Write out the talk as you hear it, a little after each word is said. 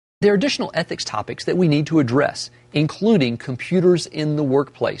There are additional ethics topics that we need to address, including computers in the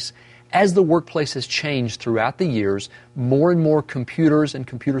workplace. As the workplace has changed throughout the years, more and more computers and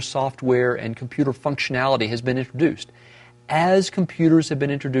computer software and computer functionality has been introduced. As computers have been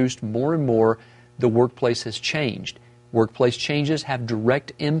introduced more and more, the workplace has changed. Workplace changes have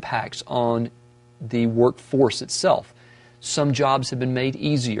direct impacts on the workforce itself. Some jobs have been made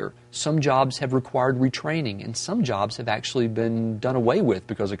easier, some jobs have required retraining, and some jobs have actually been done away with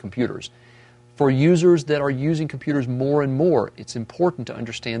because of computers. For users that are using computers more and more, it's important to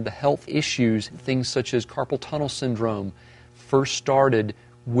understand the health issues. Things such as carpal tunnel syndrome first started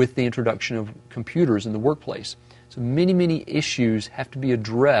with the introduction of computers in the workplace. So many issues have to be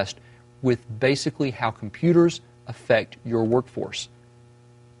addressed with basically how computers affect your workforce.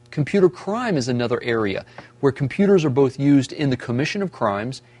 Computer crime is another area where computers are both used in the commission of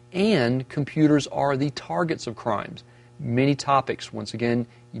crimes and computers are the targets of crimes. Many topics. Once again,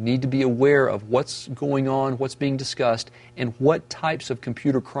 you need to be aware of what's going on, what's being discussed, and what types of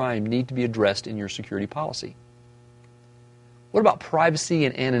computer crime need to be addressed in your security policy. What about privacy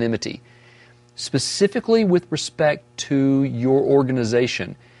and anonymity? Specifically with respect to your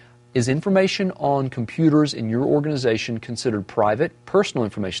organization, is information on computers in your organization considered private, personal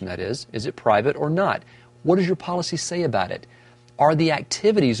information that is? Is it private or not? What does your policy say about it? Are the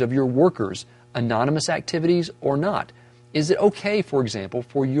activities of your workers anonymous activities or not? Is it okay, for example,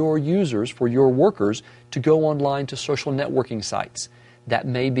 for your users, for your workers, to go online to social networking sites? That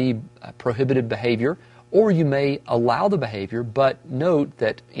may be prohibited behavior, or you may allow the behavior, but note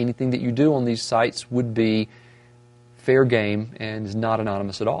that anything that you do on these sites would be fair game and is not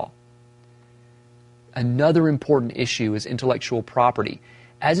anonymous at all. Another important issue is intellectual property.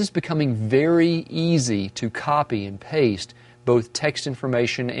 As it's becoming very easy to copy and paste both text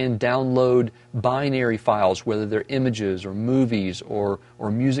information and download binary files, whether they're images or movies or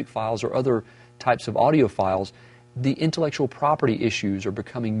music files or other types of audio files, the intellectual property issues are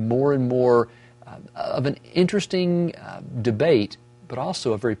becoming more and more of an interesting debate, but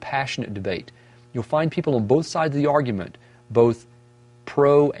also a very passionate debate. You'll find people on both sides of the argument, both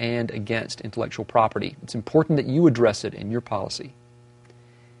pro and against intellectual property. It's important that you address it in your policy.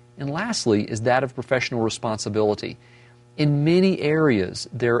 And lastly is that of professional responsibility. In many areas,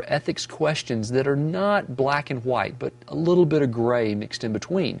 there are ethics questions that are not black and white, but a little bit of gray mixed in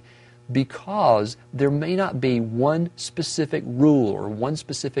between, because there may not be one specific rule or one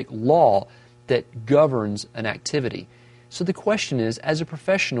specific law that governs an activity. So the question is, as a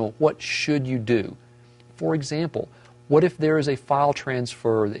professional, what should you do? For example, what if there is a file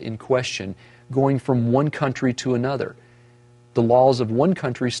transfer in question going from one country to another? The laws of one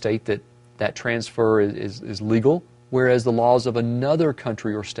country state that that transfer is legal, whereas the laws of another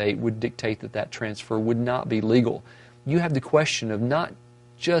country or state would dictate that that transfer would not be legal. You have the question of not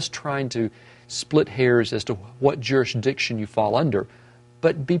just trying to split hairs as to what jurisdiction you fall under,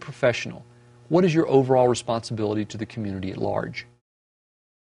 but be professional. What is your overall responsibility to the community at large?